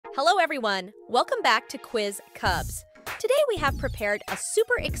Hello everyone, welcome back to Quiz Cubs. Today we have prepared a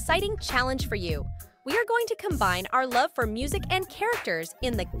super exciting challenge for you. We are going to combine our love for music and characters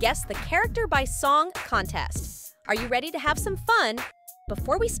in the Guess the Character by Song contest. Are you ready to have some fun?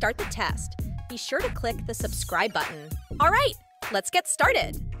 Before we start the test, be sure to click the subscribe button. All right, let's get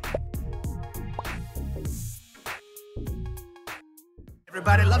started.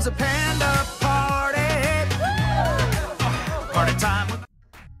 Everybody loves a panda party. Party time.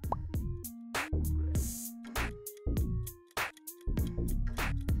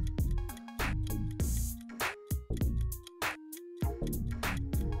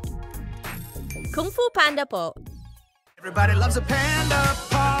 Kung Fu Panda po. Everybody loves a panda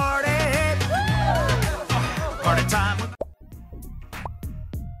party. Party time.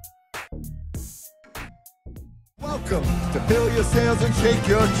 Welcome to fill your sails and shake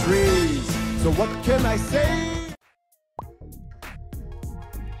your trees. So what can I say?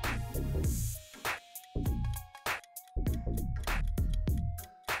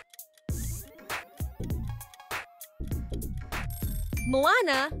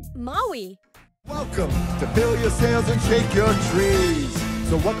 Moana, Maui. Welcome to fill your sails and shake your trees.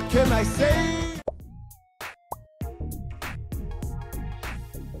 So what can I say?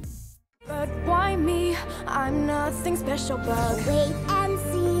 But why me? I'm nothing special, but Wait and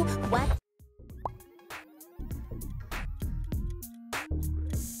see what.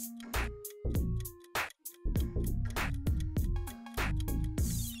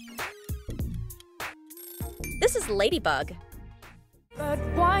 This is Ladybug. But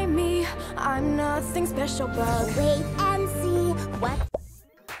why me? I'm nothing special, but Wait and see what.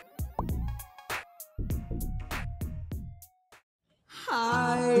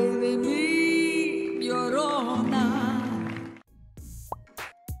 Ay de mi llorona.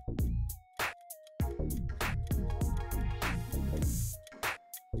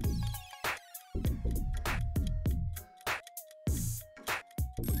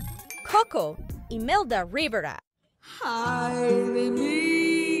 Coco, Imelda Rivera. Ay de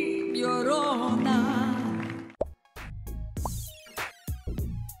mi llorona.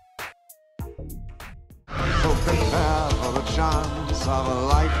 Prepare for the chance of a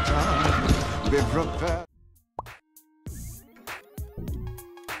lifetime. Be prepared.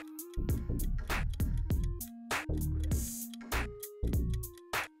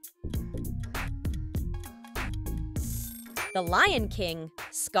 The Lion King,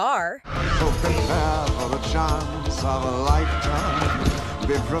 Scar. Prepare for the chance of a lifetime.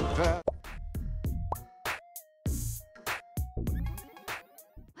 Be prepared.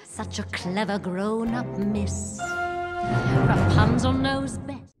 Such a clever grown-up miss. Rapunzel knows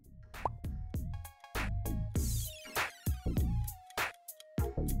best.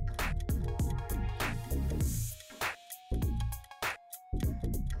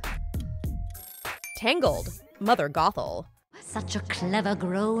 Tangled, Mother Gothel. Such a clever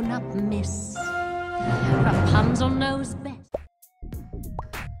grown-up miss. Rapunzel knows best.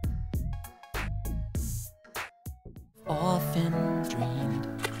 Often dreamed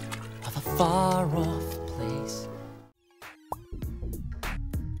of a far-off place.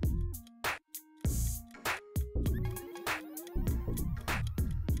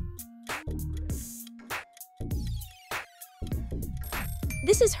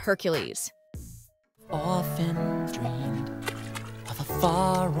 This is Hercules. Often dreamed of a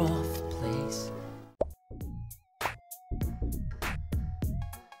far-off place.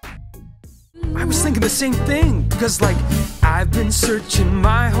 I was thinking the same thing, because like I've been searching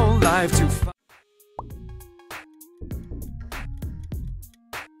my whole life to find.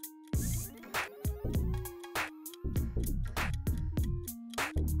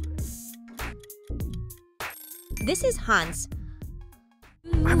 This is Hans.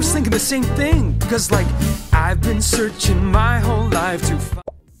 I was thinking the same thing, because like I've been searching my whole life to find.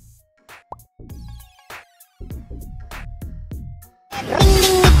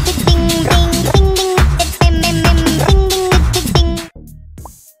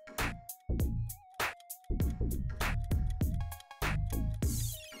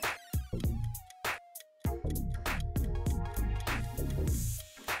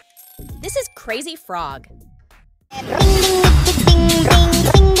 This is Crazy Frog. Someday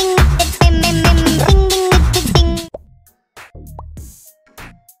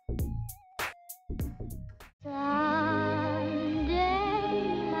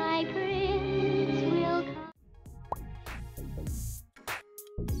my prince will come.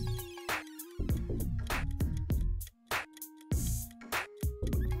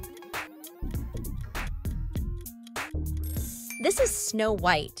 This is Snow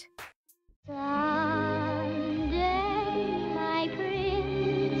White. Someday my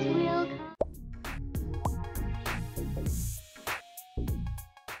prince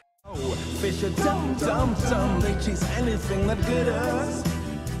fish are dumb, dumb, dumb. They chase anything that glitters.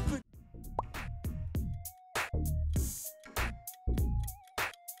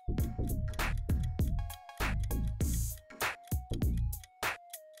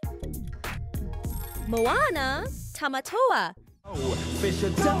 Moana Tamatoa. Oh, fish are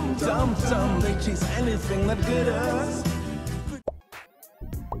dumb, dumb, dumb. They chase anything that glitters.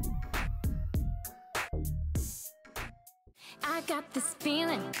 I got this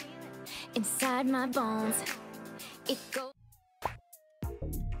feeling inside my bones. It goes.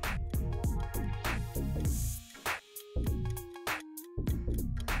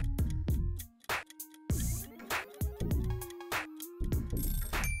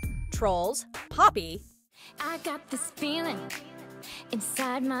 Trolls Poppy. I got this feeling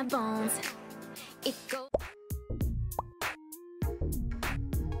inside my bones. It goes.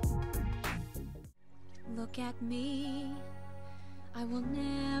 Look at me, I will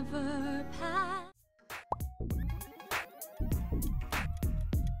never pass.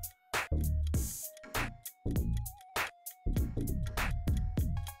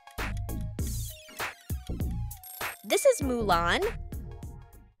 This is Mulan.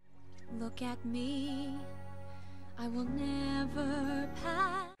 Look at me, I will never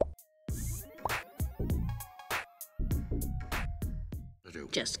pass.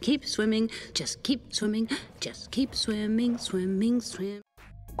 Just keep swimming, just keep swimming, just keep swimming, swimming, swim.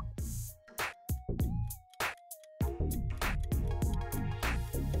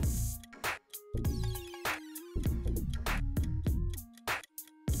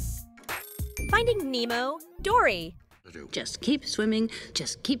 Finding Nemo Dory. Just keep swimming,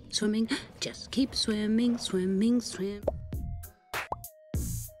 just keep swimming, just keep swimming, swimming, swim.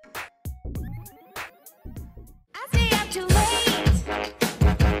 I stay up too late.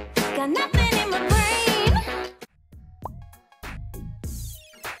 Got nothing in my brain.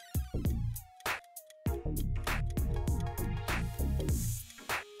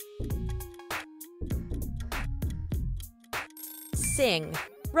 Sing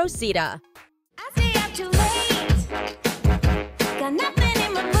Rosita. I stay up too late. Got nothing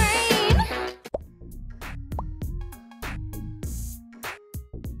in my brain.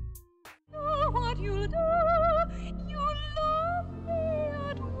 Oh, what you'll do, you'll love me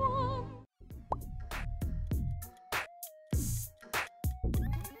at once.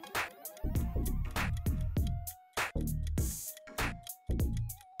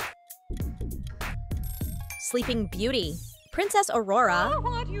 Sleeping Beauty. Princess Aurora. Oh,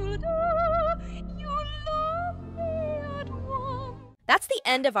 what you'll do, you'll love me at once. That's the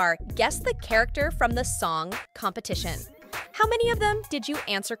end of our Guess the Character from the Song competition. How many of them did you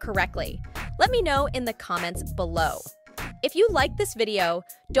answer correctly? Let me know in the comments below. If you liked this video,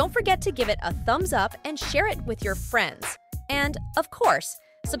 don't forget to give it a thumbs up and share it with your friends. And, of course,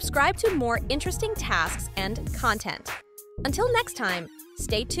 subscribe to more interesting tasks and content. Until next time,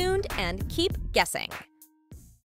 stay tuned and keep guessing.